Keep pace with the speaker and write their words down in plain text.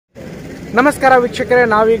ನಮಸ್ಕಾರ ವೀಕ್ಷಕರೇ,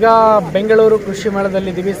 ನಾವೀಗ ಬೆಂಗಳೂರು ಕೃಷಿ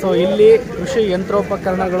ಮೇಳದಲ್ಲಿದ್ದೀವಿ. ಸೊ ಇಲ್ಲಿ ಕೃಷಿ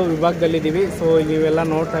ಯಂತ್ರೋಪಕರಣಗಳು ವಿಭಾಗದಲ್ಲಿದ್ದೀವಿ. ಸೊ ನೀವೆಲ್ಲ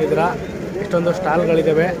ನೋಡ್ತಾ ಇದ್ದೀರಾ, ಇಷ್ಟೊಂದು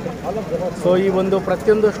ಸ್ಟಾಲ್ಗಳಿದ್ದಾವೆ. ಸೊ ಈ ಒಂದು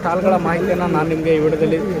ಪ್ರತಿಯೊಂದು ಸ್ಟಾಲ್ಗಳ ಮಾಹಿತಿಯನ್ನು ನಾನು ನಿಮಗೆ ಈ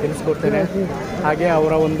ವಿಡಿಯೋದಲ್ಲಿ ತಿಳಿಸ್ಕೊಡ್ತೇನೆ. ಹಾಗೆ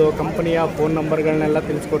ಅವರ ಒಂದು ಕಂಪನಿಯ ಫೋನ್ ನಂಬರ್ಗಳನ್ನೆಲ್ಲ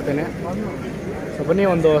ತಿಳಿಸ್ಕೊಡ್ತೇನೆ. ಸೊ ಬನ್ನಿ,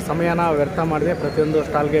 ಒಂದು ಸಮಯನ ವ್ಯರ್ಥ ಮಾಡಿದೆ, ಪ್ರತಿಯೊಂದು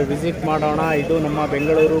ಸ್ಟಾಲ್ಗೆ ವಿಸಿಟ್ ಮಾಡೋಣ. ಇದು ನಮ್ಮ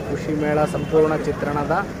ಬೆಂಗಳೂರು ಕೃಷಿ ಮೇಳ ಸಂಪೂರ್ಣ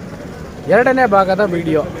ಚಿತ್ರಣದ 2ನೇ ಭಾಗದ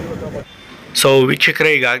ವಿಡಿಯೋ. ಸೊ ವೀಕ್ಷಕರೇ,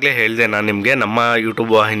 ಈಗಾಗಲೇ ಹೇಳಿದೆ ನಾನು ನಿಮಗೆ, ನಮ್ಮ ಯೂಟ್ಯೂಬ್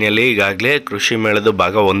ವಾಹಿನಿಯಲ್ಲಿ ಈಗಾಗಲೇ ಕೃಷಿ ಮೇಳದ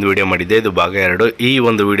ಭಾಗ 1 ವಿಡಿಯೋ ಮಾಡಿದೆ. ಇದು ಭಾಗ 2. ಈ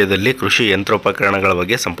ಒಂದು ವಿಡಿಯೋದಲ್ಲಿ ಕೃಷಿ ಯಂತ್ರೋಪಕರಣಗಳ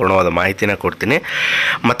ಬಗ್ಗೆ ಸಂಪೂರ್ಣವಾದ ಮಾಹಿತಿನ ಕೊಡ್ತೀನಿ.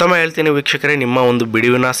 ಮತ್ತೊಮ್ಮೆ ಹೇಳ್ತೀನಿ ವೀಕ್ಷಕರೇ, ನಿಮ್ಮ ಒಂದು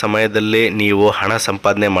ಬಿಡುವಿನ ಸಮಯದಲ್ಲಿ ನೀವು ಹಣ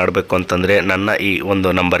ಸಂಪಾದನೆ ಮಾಡಬೇಕು ಅಂತಂದರೆ ನನ್ನ ಈ ಒಂದು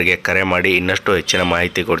ನಂಬರ್ಗೆ ಕರೆ ಮಾಡಿ, ಇನ್ನಷ್ಟು ಹೆಚ್ಚಿನ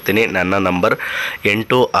ಮಾಹಿತಿ ಕೊಡ್ತೀನಿ. ನನ್ನ ನಂಬರ್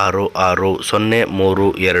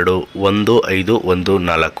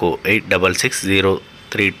 8666321514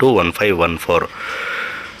 8660321514.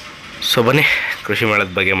 ಸೊ ಬನ್ನಿ, ಕೃಷಿ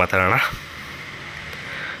ಮೇಳದ ಬಗ್ಗೆ ಮಾತಾಡೋಣ.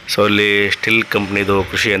 ಸೊ ಇಲ್ಲಿ ಸ್ಟಿಲ್ ಕಂಪ್ನಿದು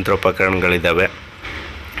ಕೃಷಿ ಯಂತ್ರೋಪಕರಣಗಳಿದ್ದಾವೆ,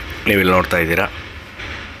 ನೀವಿಲ್ಲಿ ನೋಡ್ತಾ ಇದ್ದೀರಾ.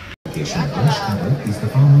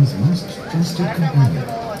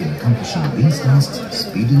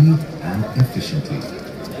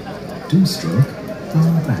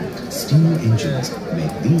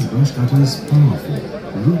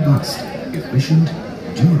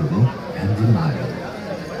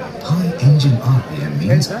 High engine RPM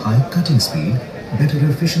means high cutting speed, better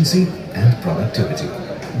efficiency and productivity.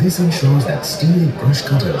 This ensures that steel brush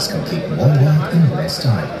cutters complete more work in less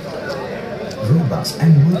time. Robust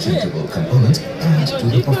and merchantable components add to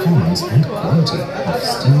the performance and quality of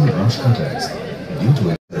steel brush cutters. Due to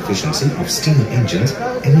the efficiency of steel engines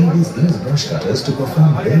enables these brush cutters to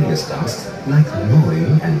perform various tasks like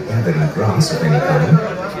mowing and gathering grass of any kind,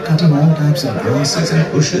 cutting all types of grasses and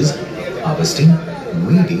bushes, harvesting,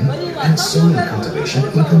 weeding and soil cultivation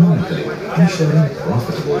economically, ensuring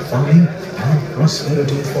profitable farming and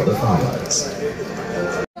prosperity for the farmers.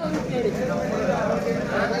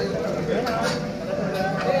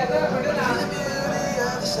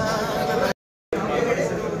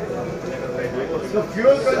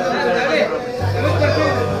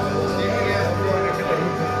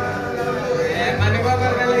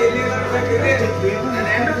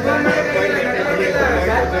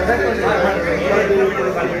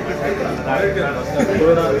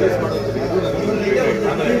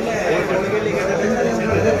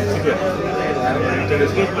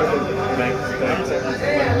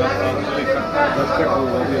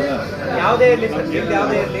 ಯಾವುದೇ ಇರಲಿ sir,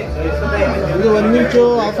 ಯಾವುದೇ ಇರಲಿ, ಇದು 1 ನಿಮಿಷ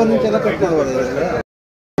half ನಿಮಿಷ ಎಲ್ಲ cut ಮಾಡ್ಬೋದು.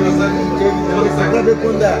 ಬೇಕು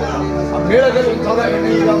ಅಂದ ಮೇಳದಲ್ಲಿ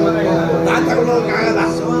ನಾನು ತಗೊಂಡೋಗಕ್ಕಾಗಲ್ಲ,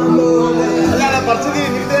 ಅಲ್ಲ ಬರ್ಸಿದೀವಿ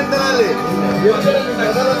ನಿಮ್ದೆ ಅಂತಾನೆ. ಅಲ್ಲಿ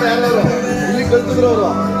ಯಾರು ಇಲ್ಲಿ ಕಲ್ತಿದ್ರು ಅವರು,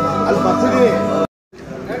 ಅಲ್ಲಿ ಬರ್ಸಿದೀವಿ.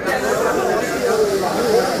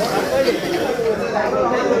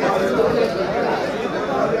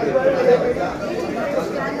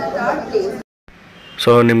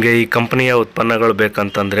 ಸೊ ನಿಮಗೆ ಈ ಕಂಪನಿಯ ಉತ್ಪನ್ನಗಳು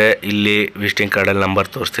ಬೇಕಂತಂದರೆ ಇಲ್ಲಿ ವಿಸಿಟಿಂಗ್ ಕಾರ್ಡಲ್ಲಿ ನಂಬರ್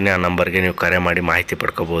ತೋರಿಸ್ತೀನಿ, ಆ ನಂಬರ್ಗೆ ನೀವು ಕರೆ ಮಾಡಿ ಮಾಹಿತಿ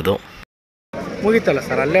ಪಡ್ಕೋಬೋದು. ಮುಗೀತಲ್ಲ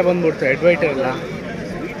ಸರ್, ಅಲ್ಲೇ ಬಂದ್ಬಿಡ್ತು, ಅಡ್ವೈಟ್ ಇಲ್ಲ.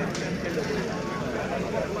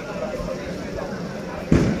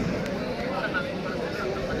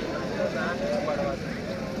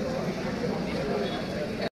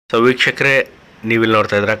 ಸೊ ವೀಕ್ಷಕರೇ, ನೀವಿಲ್ಲಿ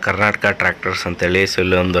ನೋಡ್ತಾ ಇದ್ರೆ ಕರ್ನಾಟಕ ಟ್ರ್ಯಾಕ್ಟರ್ಸ್ ಅಂತೇಳಿ. ಸೊ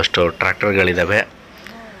ಇಲ್ಲಿ ಒಂದಷ್ಟು ಟ್ರ್ಯಾಕ್ಟರ್ಗಳಿದ್ದಾವೆ,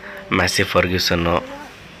 ಮ್ಯಾಸಿ ಫರ್ಗ್ಯೂಸನ್ನು.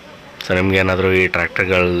 ಸೊ ನಿಮಗೇನಾದರೂ ಈ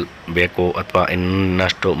ಟ್ರ್ಯಾಕ್ಟರ್ಗಳು ಬೇಕು ಅಥವಾ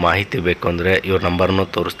ಇನ್ನಷ್ಟು ಮಾಹಿತಿ ಬೇಕು ಅಂದರೆ ಇವ್ರ ನಂಬರ್ನೂ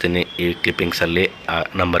ತೋರಿಸ್ತೀನಿ ಈ ಕ್ಲಿಪ್ಪಿಂಗ್ಸಲ್ಲಿ, ಆ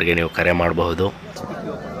ನಂಬರ್ಗೆ ನೀವು ಕರೆ ಮಾಡಬಹುದು.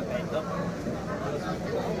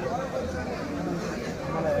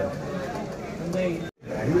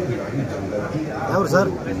 ಯಾವ ಸರ್?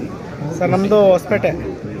 ಸರ್ ನಮ್ಮದು ಹೊಸಪೇಟೆ,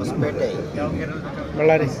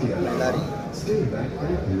 ಬಳ್ಳಾರಿ.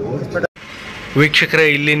 ವೀಕ್ಷಕರೇ,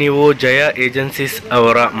 ಇಲ್ಲಿ ನೀವು ಜಯ ಏಜೆನ್ಸೀಸ್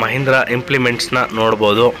ಅವರ ಮಹೀಂದ್ರ ಇಂಪ್ಲಿಮೆಂಟ್ಸ್ನ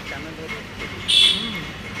ನೋಡ್ಬೋದು.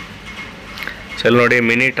 ಸೊ ಇಲ್ಲಿ ನೋಡಿ,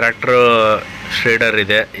 ಮಿನಿ ಟ್ರ್ಯಾಕ್ಟರ್ ಶ್ರೇಡರ್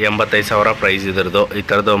ಇದೆ, 85,000 ಪ್ರೈಸ್ ಇದರದು. ಈ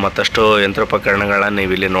ಥರದ್ದು ಮತ್ತಷ್ಟು ಯಂತ್ರೋಪಕರಣಗಳನ್ನ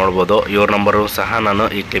ನೀವು ಇಲ್ಲಿ ನೋಡ್ಬೋದು. ಇವ್ರ ನಂಬರು ಸಹ ನಾನು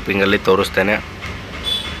ಈ ಕ್ಲಿಪ್ಪಿಂಗಲ್ಲಿ ತೋರಿಸ್ತೇನೆ.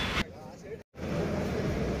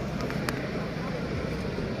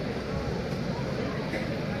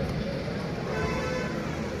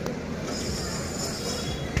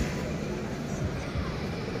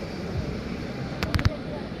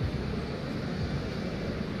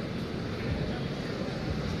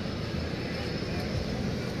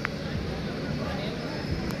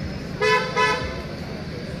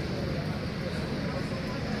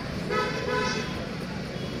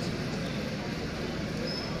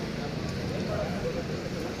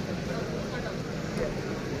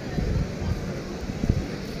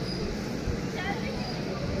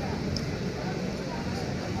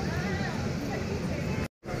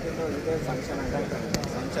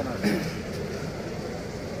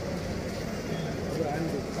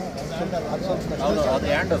 ಹೌದು, ಅದು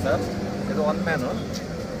ಹ್ಯಾಂಡು ಸರ್, ಇದು ಒನ್ ಮ್ಯಾನು,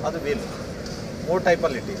 ಅದು ವೀಲ್, 3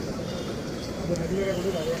 ಟೈಪಲ್ಲಿ ಇಟ್ಟಿದ್ದೀವಿ.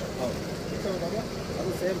 ಹೌದು,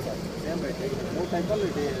 ಅದು ಸೇಮ್ ಸರ್, ಸೇಮ್ ರೇಟ್, 3 ಟೈಪಲ್ಲಿ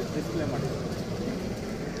ಡಿಸ್ಪ್ಲೇ ಮಾಡಿದ್ದೀವಿ.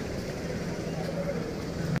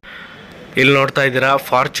 ಇಲ್ಲಿ ನೋಡ್ತಾ ಇದ್ದೀರಾ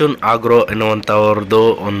ಫಾರ್ಚೂನ್ ಆಗ್ರೋ ಎನ್ನುವಂಥವ್ರದ್ದು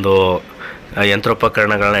ಒಂದು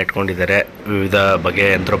ಯಂತ್ರೋಪಕರಣಗಳನ್ನ ಇಟ್ಕೊಂಡಿದ್ದಾರೆ. ವಿವಿಧ ಬಗೆಯ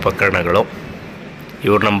ಯಂತ್ರೋಪಕರಣಗಳು.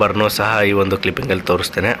 ಇವ್ರ ನಂಬರ್ನೂ ಸಹ ಈ ಒಂದು ಕ್ಲಿಪ್ಪಿಂಗಲ್ಲಿ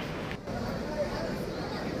ತೋರಿಸ್ತೇನೆ.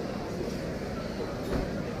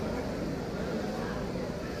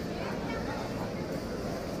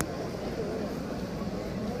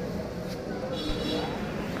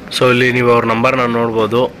 ಸೊ ಇಲ್ಲಿ ನೀವು ಅವ್ರ ನಂಬರ್ನ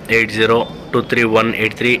ನೋಡ್ಬೋದು,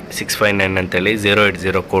 8023183659 ಅಂತೇಳಿ,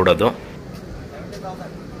 080 ಕೋಡ್ ಅದು.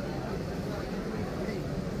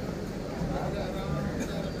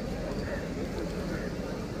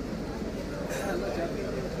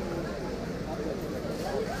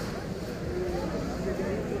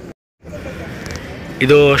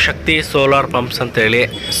 ಇದು ಶಕ್ತಿ ಸೋಲಾರ್ ಪಂಪ್ಸ್ ಅಂತೇಳಿ,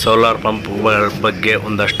 ಸೋಲಾರ್ ಪಂಪ್ ಬಗ್ಗೆ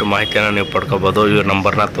ಒಂದಷ್ಟು ಮಾಹಿತಿಯನ್ನು ನೀವು ಪಡ್ಕೋಬೋದು. ಇವ್ರ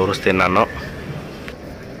ನಂಬರ್ನ ತೋರಿಸ್ತೀನಿ ನಾನು.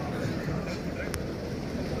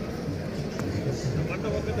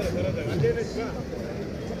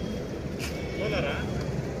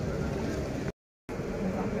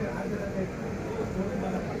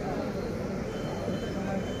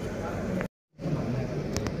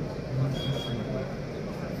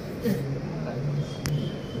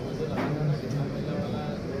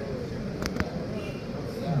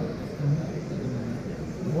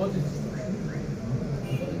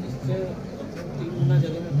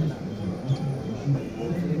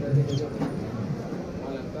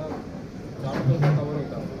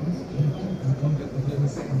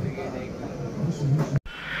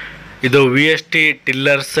 ಇದು VST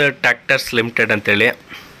ಟಿಲ್ಲರ್ಸ್ ಟ್ರ್ಯಾಕ್ಟರ್ಸ್ ಲಿಮಿಟೆಡ್ ಅಂತೇಳಿ.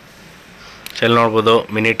 ಇಲ್ಲಿ ನೋಡ್ಬೋದು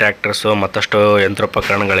ಮಿನಿ ಟ್ರ್ಯಾಕ್ಟರ್ಸು ಮತ್ತಷ್ಟು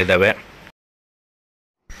ಯಂತ್ರೋಪಕರಣಗಳಿದ್ದಾವೆ.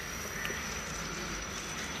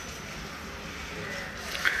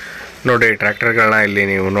 ನೋಡಿ ಟ್ರ್ಯಾಕ್ಟರ್ಗಳನ್ನ ಇಲ್ಲಿ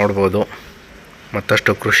ನೀವು ನೋಡ್ಬೋದು,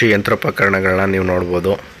 ಮತ್ತಷ್ಟು ಕೃಷಿ ಯಂತ್ರೋಪಕರಣಗಳನ್ನ ನೀವು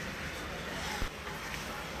ನೋಡ್ಬೋದು.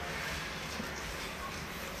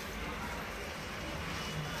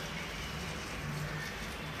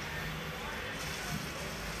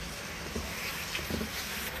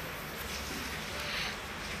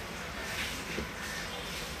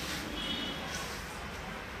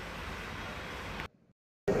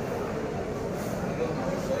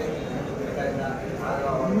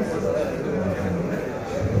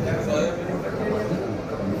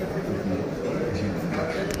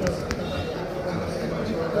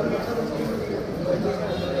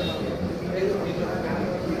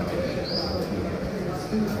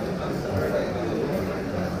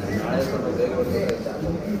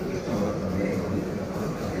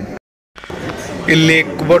 ಇಲ್ಲಿ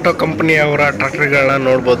ಕುಬೋಟೋ ಕಂಪನಿಯವರ ಟ್ರ್ಯಾಕ್ಟರ್ಗಳನ್ನ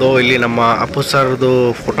ನೋಡ್ಬೋದು. ಇಲ್ಲಿ ನಮ್ಮ ಅಪ್ಪು ಸರ್ದು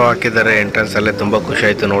ಫೋಟೋ ಹಾಕಿದ್ದಾರೆ ಎಂಟ್ರೆನ್ಸ್ ಅಲ್ಲೇ. ತುಂಬ ಖುಷಿ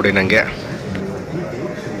ಆಯಿತು ನೋಡಿ ನನಗೆ.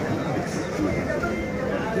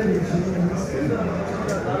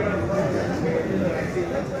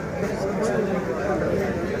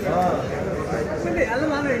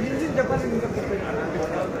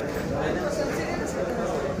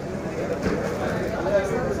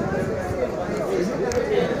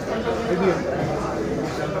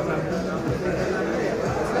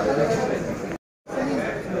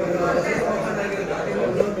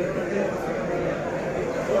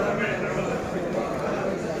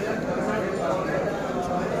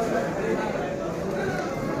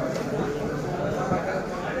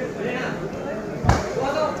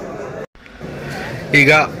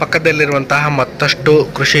 ಈಗ ಪಕ್ಕದಲ್ಲಿರುವಂತಹ ಮತ್ತಷ್ಟು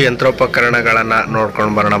ಕೃಷಿ ಯಂತ್ರೋಪಕರಣಗಳನ್ನು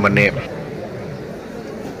ನೋಡ್ಕೊಂಡು ಬರೋಣ ಬನ್ನಿ.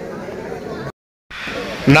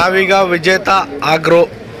 ನಾವೀಗ ವಿಜೇತ ಆಗ್ರೋ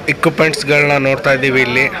ಇಕ್ವಿಪ್ಮೆಂಟ್ಸ್ಗಳನ್ನ ನೋಡ್ತಾ ಇದ್ದೀವಿ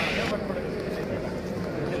ಇಲ್ಲಿ.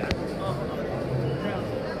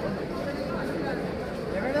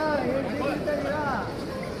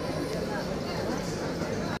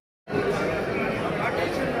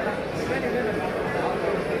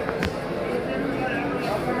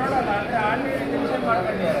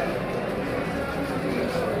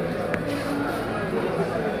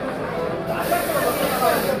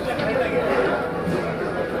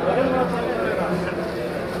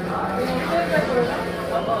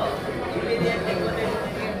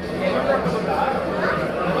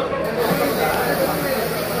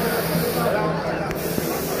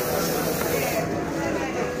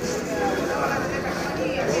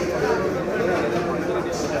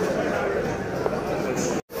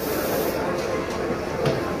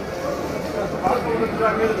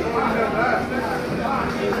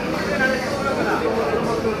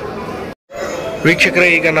 ವೀಕ್ಷಕರೇ,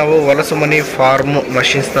 ಈಗ ನಾವು ಹೊಲಸು ಮನಿ ಫಾರ್ಮ್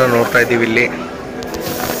ಮಷಿನ್ಸ್ನ ನೋಡ್ತಾ ಇದ್ದೀವಿ ಇಲ್ಲಿ.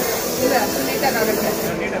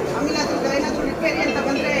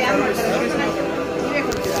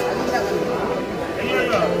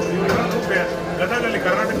 ಗದಗಲ್ಲಿ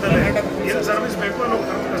ಕರ್ನಾಟಕದಲ್ಲಿ ಏನು ಸರ್ವಿಸ್ ಬೇಕು ಅನ್ನೋ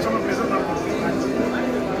ಕಸ್ಟಮರ್ ಪ್ಲೇಸಲ್ಲಿ ನಾವು ಕೊಡ್ತೀವಿ.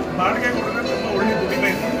 ಬಾಡಿಗೆ ಕೊಡೋದ್ರೆ ತುಂಬ ಒಳ್ಳೆ ದುಡಿಮೆ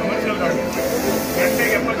ಇದೆ. ಕಮರ್ಷಿಯಲ್ ಗಾಡಿ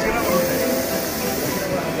ಗಂಟೆಗೆ 70 ಚೀಲ ಬರುತ್ತೆ.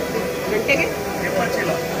 ಗಂಟೆಗೆ 70 ಚೀಲ,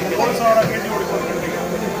 7,000 kg ಹೊಡಿಬೋದು ಗಂಟೆಗೆ.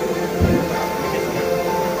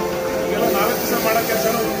 ಈಗೆಲ್ಲ 4 ದಿವಸ ಮಾಡೋ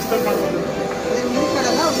ಕೆಲಸನ ಒಂದು ದಿವಸದಲ್ಲಿ ಮಾಡ್ಬೋದು.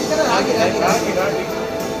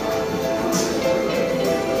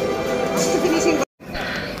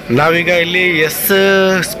 ನಾವೀಗ ಇಲ್ಲಿ ಎಸ್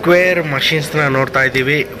ಸ್ಕ್ವೇರ್ ಮಷಿನ್ಸ್ನ ನೋಡ್ತಾ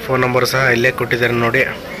ಇದ್ದೀವಿ. ಫೋನ್ ನಂಬರ್ ಸಹ ಇಲ್ಲೇ ಕೊಟ್ಟಿದ್ದಾರೆ ನೋಡಿ.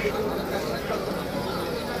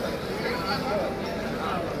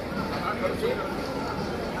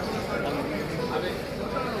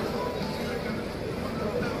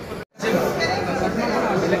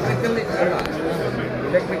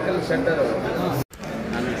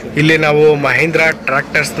 ಇಲ್ಲಿ ನಾವು ಮಹೀಂದ್ರ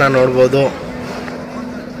ಟ್ರ್ಯಾಕ್ಟರ್ಸ್ನ ನೋಡ್ಬೋದು.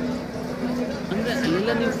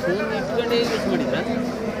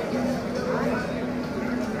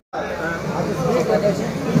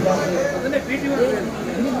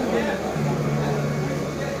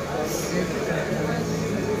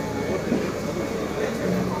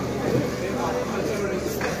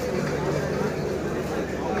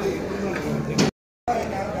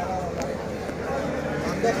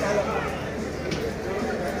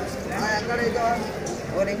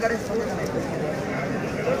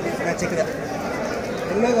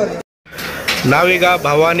 ನಾವೀಗ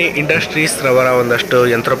ಭವಾನಿ ಇಂಡಸ್ಟ್ರೀಸ್ ರವರ ಒಂದಷ್ಟು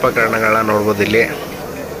ಯಂತ್ರೋಪಕರಣಗಳನ್ನ ನೋಡ್ಬೋದು ಇಲ್ಲಿ.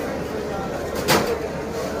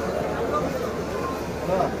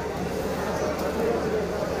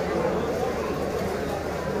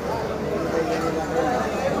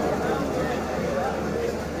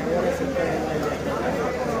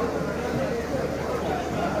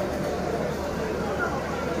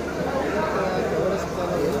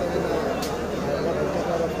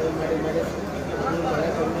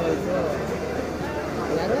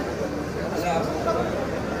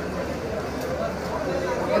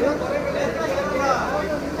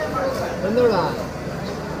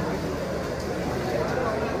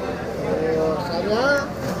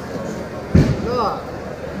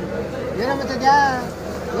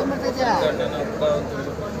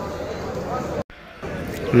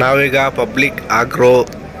 ನಾವೀಗ ಪಬ್ಲಿಕ್ ಆಗ್ರೋ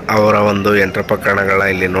ಅವರ ಒಂದು ಯಂತ್ರೋಪಕರಣಗಳ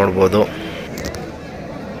ಇಲ್ಲಿ ನೋಡ್ಬೋದು.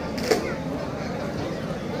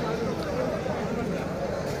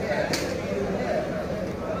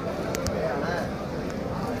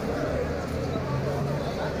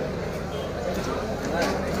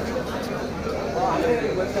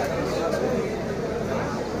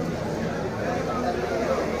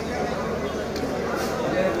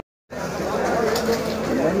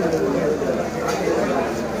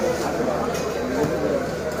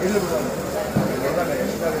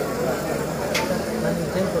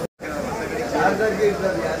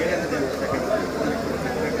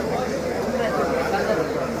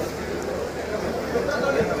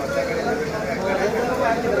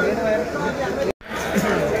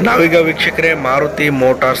 ನಾವೀಗ ವೀಕ್ಷಕರೇ ಮಾರುತಿ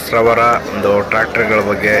ಮೋಟಾರ್ಸ್ ರವರ ಒಂದು ಟ್ರ್ಯಾಕ್ಟರ್ಗಳ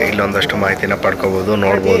ಬಗ್ಗೆ ಇಲ್ಲೊಂದಷ್ಟು ಮಾಹಿತಿನ ಪಡ್ಕೋಬೋದು,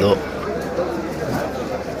 ನೋಡ್ಬೋದು.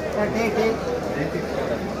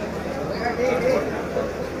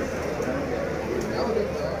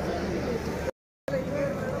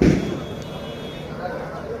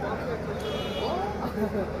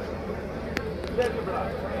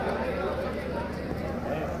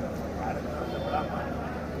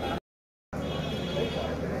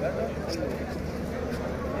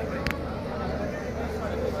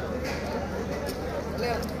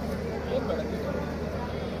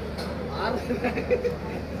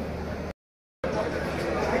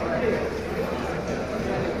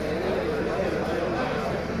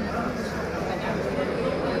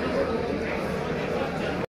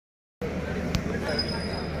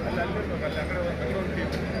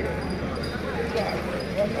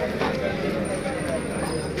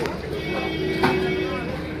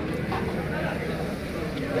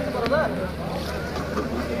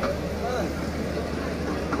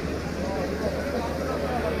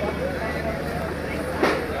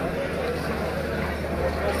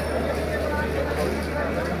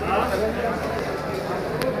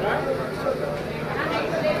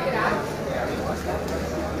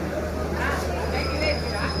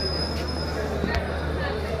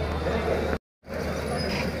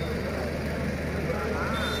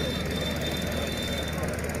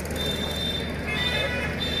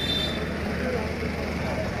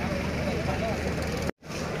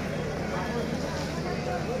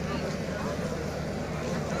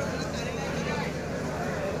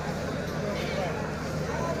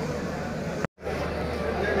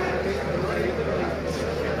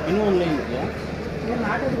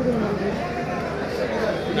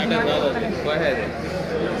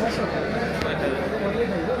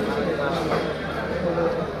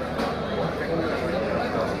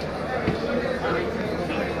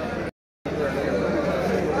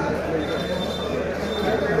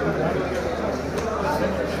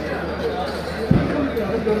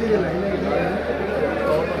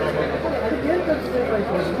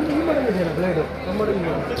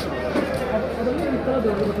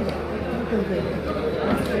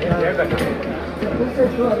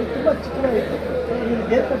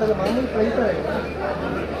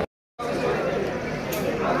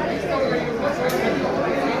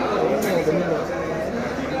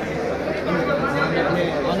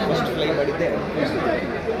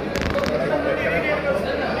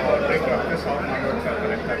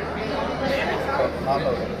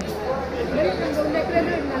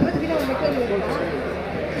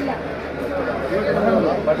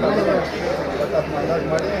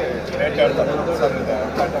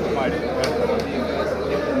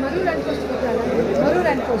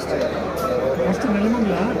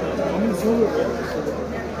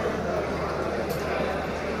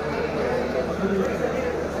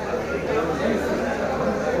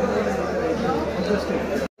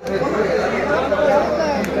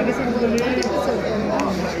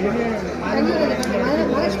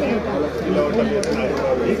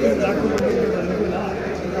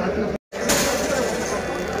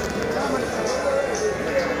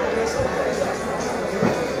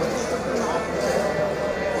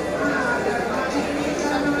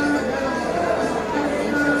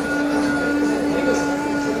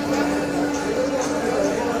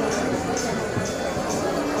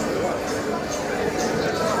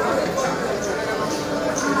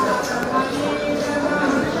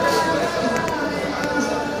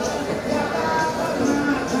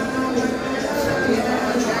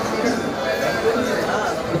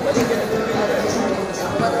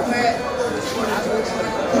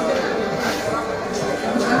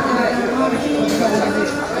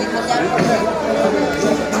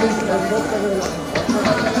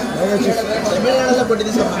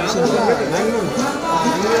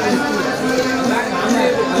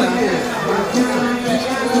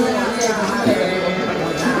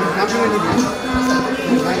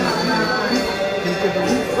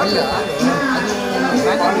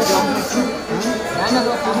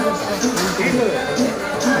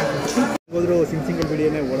 ಹೋದ್ರು ಸಿಂಗಲ್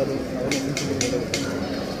ಬಿಡಿಯೇ ಓಡೋದು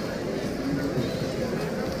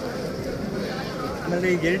ಆಮೇಲೆ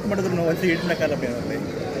ಈಗ ಎಡಿಟ್ ಮಾಡಿದ್ರು ನಾವು ಅಲ್ಲಿ ಎಡಿಟ್ ಮಾಡೋಕ್ಕಾಗಲ್ಲ ಆಮೇಲೆ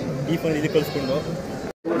ಈ ಫೋನ್ ಇದಕ್ಕೆ ಕಳಿಸ್ಕೊಂಡು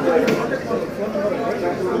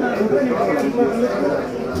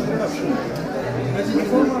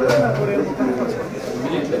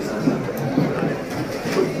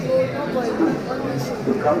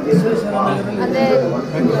ಅಂದರೆ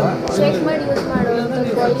ಶೇಕ್ ಮಾಡಿ ಯೂಸ್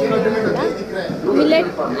ಮಾಡುವಂಥದ್ದು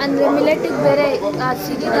ಮಿಲೆಟ್ ಅಂದರೆ ಮಿಲೆಟಿಗೆ ಬೇರೆ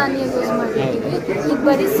ಸಿರಿಧಾನ್ಯ ಯೂಸ್ ಮಾಡಿರ್ತೀವಿ. ಈಗ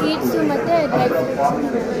ಬರೀ ಸೀಡ್ಸು ಮತ್ತು dry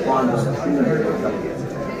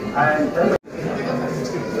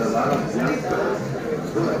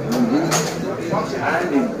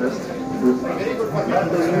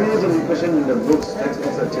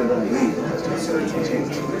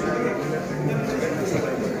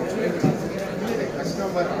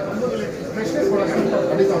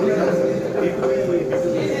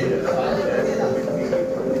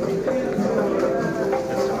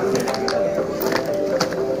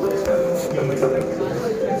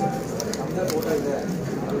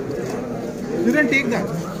You can take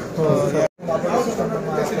that.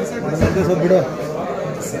 ಬಿಡು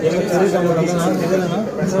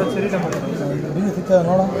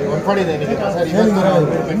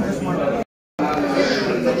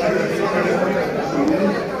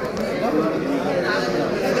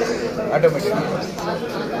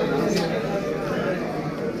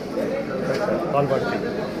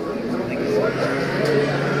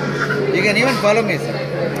ಈಗ ನೀವೇನು ಫಾಲೋ ಮೀ ಸರ್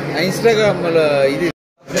ಇನ್ಸ್ಟಾಗ್ರಾಮ್ ಇದು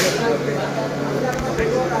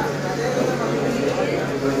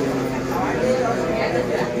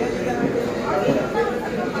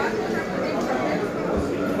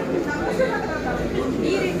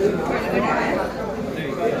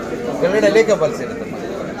ಕೆಳಗಡೆ ಲೇಖ ಬಾಲ್ಸ್ ಇರುತ್ತಮ್ಮ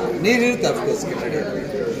ನೀರು ಇರುತ್ತೆ ಅಫ್ಕೋರ್ಸ್ ಕೆಳಗಡೆ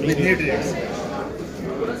ವಿತ್ ನ್ಯೂಟ್ರಿಯೆಂಟ್ಸ್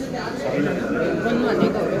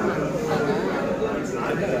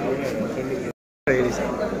ಹೇಳಿ ಸರ್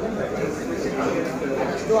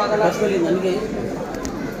ನನಗೆ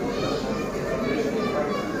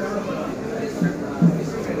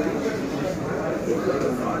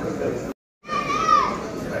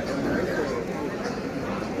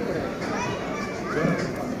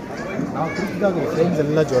ನಾವು ತಿರುಗಿದಾಗ ಫ್ಲೇಮ್ಸ್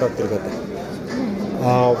ಎಲ್ಲ ಜೋರಾಗಿ ತಿರುಗುತ್ತೆ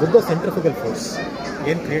ವಿತ್ ದ ಸೆಂಟ್ರಿಫಿಕಲ್ ಫೋರ್ಸ್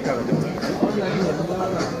ಏನು ಕ್ರಿಯೇಟ್ ಆಗುತ್ತೆ?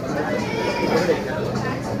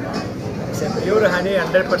 ಪ್ಯೂರ್ ಹನಿ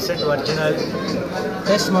 100% ಒರಿಜಿನಲ್.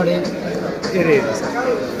 ಟೇಸ್ಟ್ ಮಾಡಿ. ಇರಿ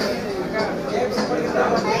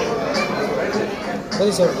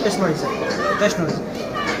ಬನ್ನಿ ಸರ್, ಟೇಸ್ಟ್ ಮಾಡಿ ಸರ್, ಟೇಸ್ಟ್ ನೋಡಿ ಸರ್.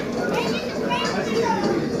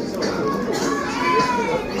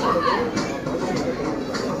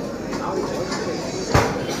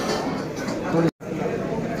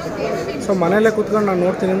 ಸೊ ಮನೆಯಲ್ಲೇ ಕೂತ್ಕೊಂಡು ನಾನು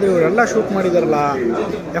ನೋಡ್ತೀನಿ ಅಂದರೆ ಇವರೆಲ್ಲ ಶೂಟ್ ಮಾಡಿದಾರಲ್ಲ,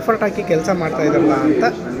 ಎಫರ್ಟ್ ಹಾಕಿ ಕೆಲಸ ಮಾಡ್ತಾ ಇದ್ದಾರಲ್ಲ ಅಂತ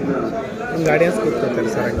ಒಂದು ಆಡಿಯನ್ಸ್ ಕೂತ್ಕೊಳ್ತಾರೆ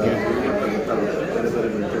ಸರ್.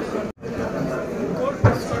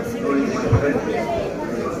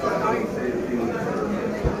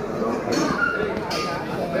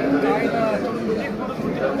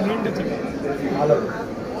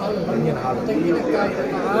 ಹಂಗೆ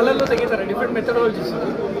ಹಾಲಲ್ಲೂ ತೆಗಿತಾರೆ, ಡಿಫ್ರೆಂಟ್ ಮೆಥಡಾಲಜೀಸ್.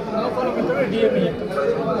 ನಾವು ಫಾಲೋ ಮಾಡ್ತಾರೆ DAP ಅಂತ.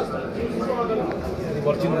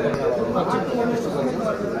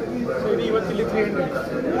 ಇದು ಇವತ್ತಿಲ್ಲಿ 300.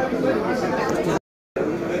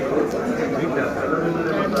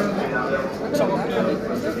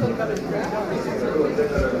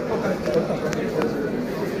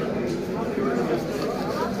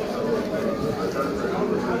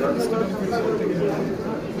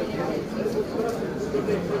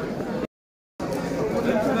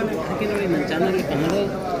 ನೋಡಿ ನನ್ನ channel Kannada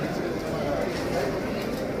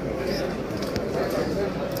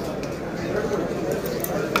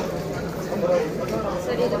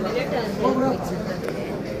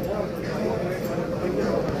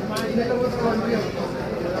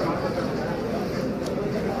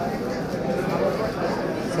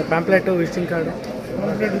sir ಪ್ಯಾಂಪ್ಲೆಟು, visiting card.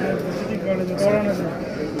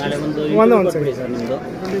 ನಾಳೆ ಒಂದು ಕೊಡಿ ಸರ್ ನಿಮ್ಮದು.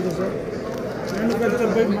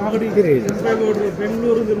 ಮಾಗಡಿ ಕೆಂಪೇಗೌಡರು,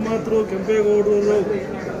 ಬೆಂಗಳೂರು ನಿರ್ಮಾತೃ ಕೆಂಪೇಗೌಡರು.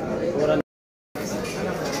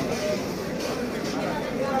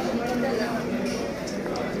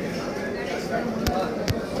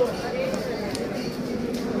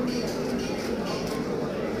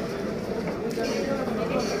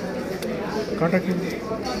 ಕಾಂಟ್ಯಾಕ್ಟ್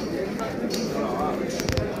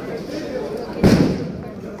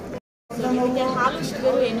ಹಾಲು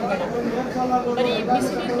ಶುಗರು ಏನು ಬೇಡ, ಬರೀ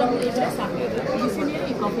ಬಿಸಿ ನೀರು ಇದ್ರೆ ಸಾಕು. ಬಿಸಿ ನೀರು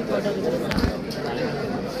ಈ ಕಾಫಿ ಪೌಡರ್ ಇದ್ರೆ ಸಾಕು.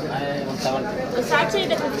 ಸಾಕ್ಷಿ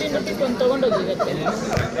ಇದೆ 15 ರೂಪೀಸ್ ಒಂದು ತೊಗೊಂಡೋಗಿರುತ್ತೆ.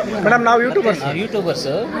 ಮೇಡಮ್ ನಾವು ಯೂಟ್ಯೂಬರ್ಸ್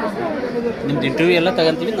ನಿಮ್ದು ಇಂಟರ್ವ್ಯೂ ಎಲ್ಲ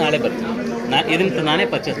ತಗೊಂತೀವಿ, ನಾಳೆ ಬರ್ತೀವಿ. ಇದನ್ನು ನಾನೇ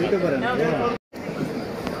ಪರ್ಚೇಸ್ ಮಾಡ್ತೀನಿ.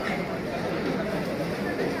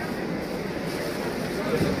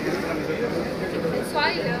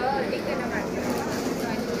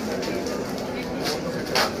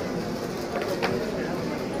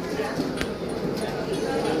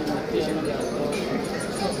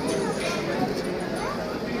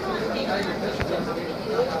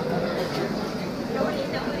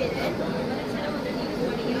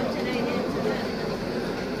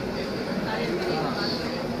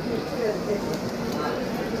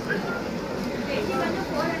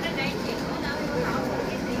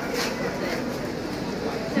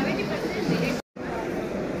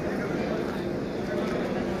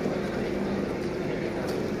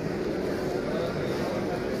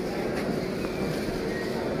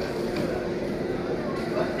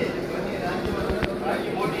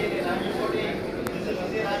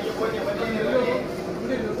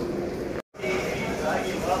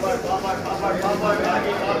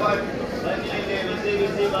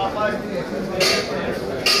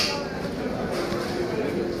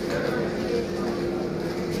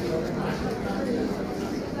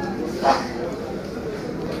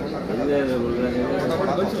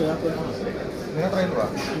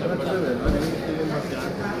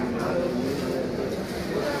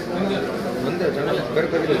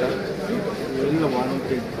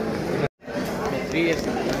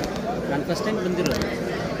 ನಾನು ಫಸ್ಟ್ ಟೈಮ್ ಬಂದಿರೋದು,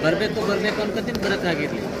 ಬರಬೇಕು ಅನ್ಕೋತೀನಿ,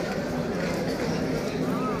 ಬರೋಕ್ಕಾಗಿರಲಿ.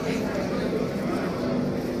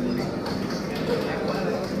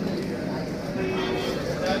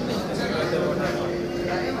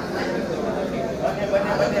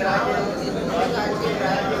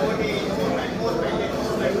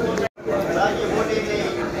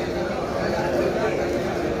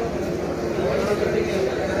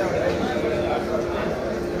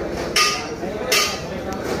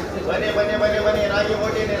 ಬನ್ನಿ ರಾಗಿ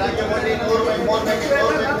ಓಟಿ 100 ರೂಪಾಯಿ 3 ಪ್ಯಾಕೆಟ್.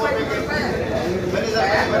 ಬನ್ನಿ ಸರ್,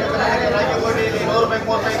 ರಾಗಿ ಓಟಿ 100 ರೂಪಾಯಿ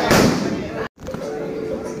 3 ಪ್ಯಾಕೆಟ್.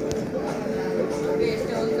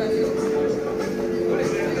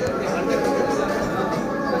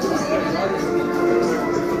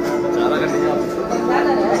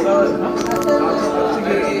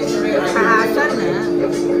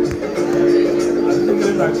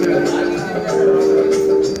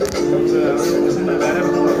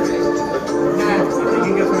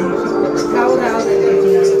 ಹೌದು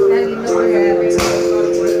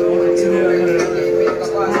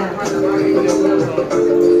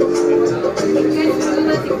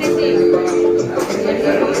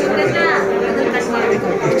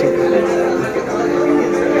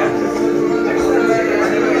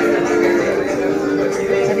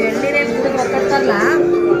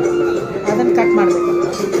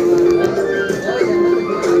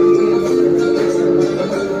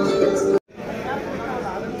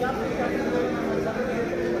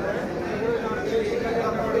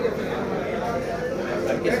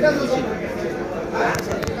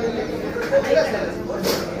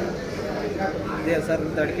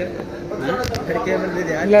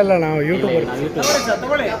ಇಲ್ಲ ಇಲ್ಲ ನಾವು ಯೂಟ್ಯೂಬ್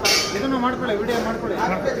ತಗೊಳ್ಳಿ ಇದನ್ನು ಮಾಡ್ಕೊಳ್ಳಿ, ವಿಡಿಯೋ ಮಾಡ್ಕೊಳ್ಳಿ.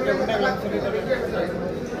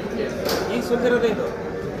 ಈಗ ಸುದ್ದಿರೋದು ಇದು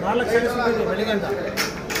 4 ಸಲ ಸುದ್ದಿದೆ ಬೆಳಿಗ್ಗೆಯಿಂದ.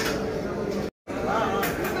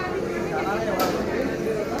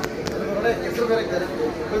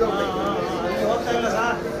 ಹೋಗ್ತಾ ಇಲ್ಲ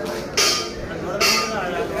ಸರ್,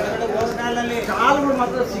 ಕಾಲುಗಳು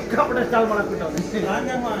ಮಾತ್ರ ಸಿಕ್ಕಾಪಟ್ಟೆ ಸ್ಟಾಲ್ ಮಾಡಕ್ಬಿಟ್ಟು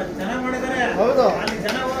ಚೆನ್ನಾಗಿ ಮಾಡಿದ್ದಾರೆ. ಹೌದು, ಅಲ್ಲಿ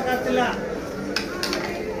ಜನ ಹೋಗಕ್ಕಾಗ್ತಿಲ್ಲ.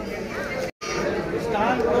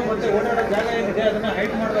 ಸ್ಟಾಲ್ಗಳು ಮತ್ತೆ ಓಡಾಡೋ ಜಾಗ ಏನಿದೆ ಅದನ್ನ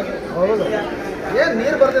ಹೈಟ್ ಮಾಡಬೇಕು. ಹೌದು, ಏನು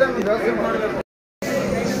ನೀರು ಬರ್ದಿರ ವ್ಯವಸ್ಥೆ ಮಾಡಬೇಕು.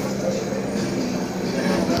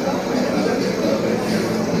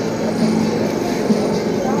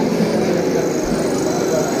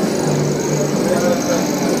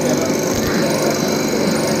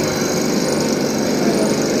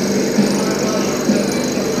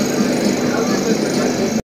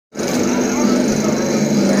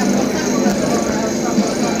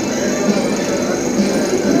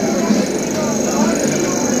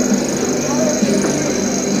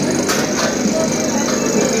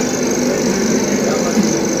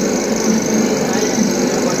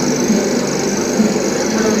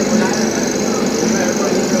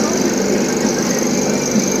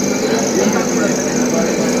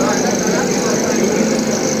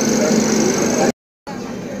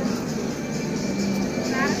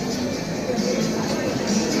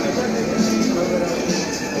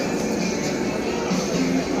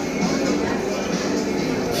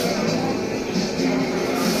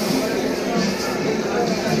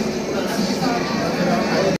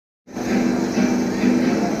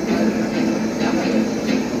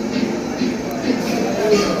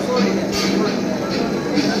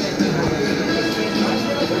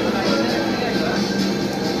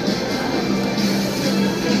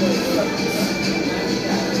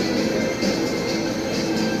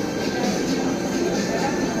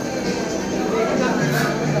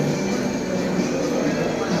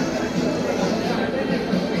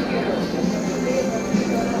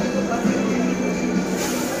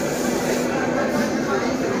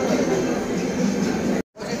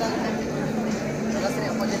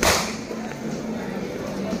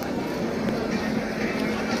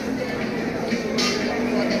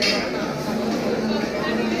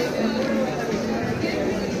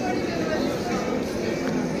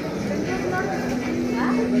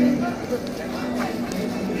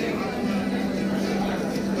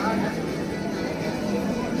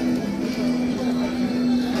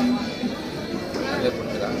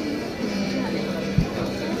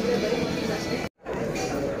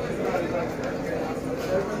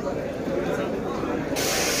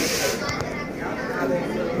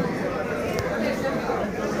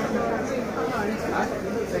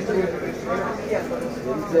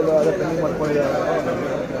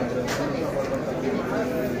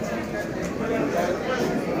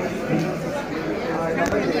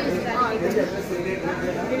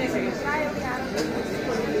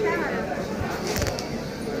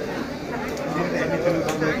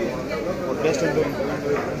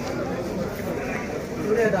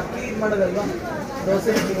 ಮಾಡೋದಲ್ವಾ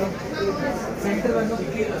ದೋಸೆ ಸೆಂಟರ್ ಬಂದು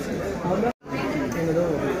ಏನದು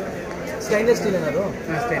ಸ್ಟೈನ್ಲೆಸ್ ಸ್ಟೀಲ್ ಏನದು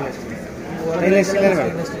ಸ್ಟೈನ್ಲೆಸ್ ಸ್ಟೀಲ್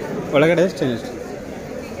ಒಳಗಡೆ stainless steel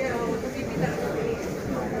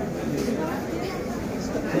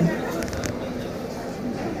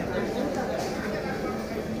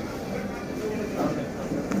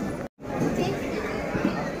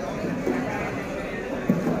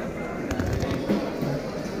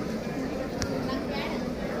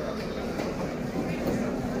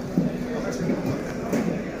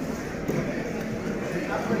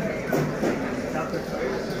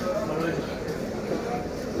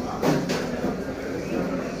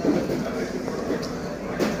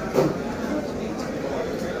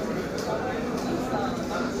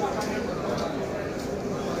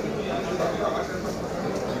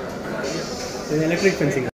electric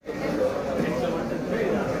fencing.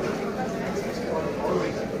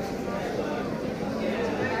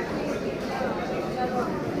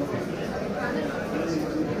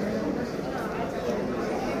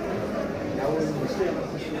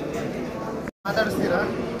 ಮಾತಾಡಿಸ್ತೀರಾ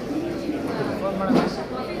phone ಮಾಡೋಣ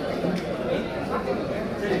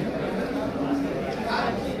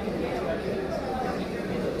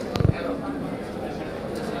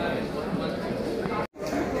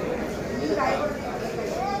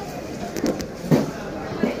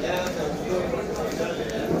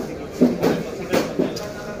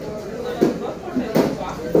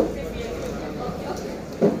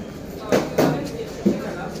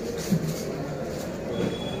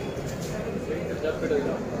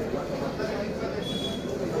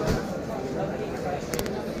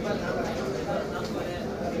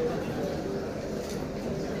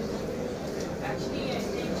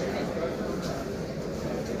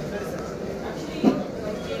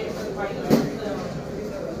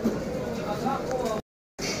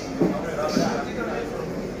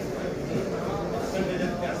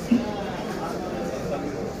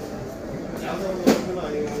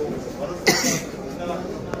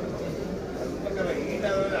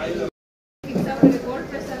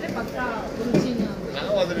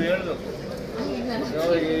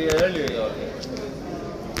ಹೇಳಿ ಅವ್ರಿಗೆ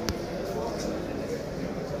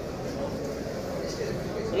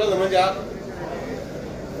ಮಂಜ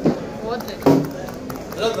ಹೋದ್ರೆ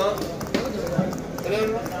ಎಲ್ಲದು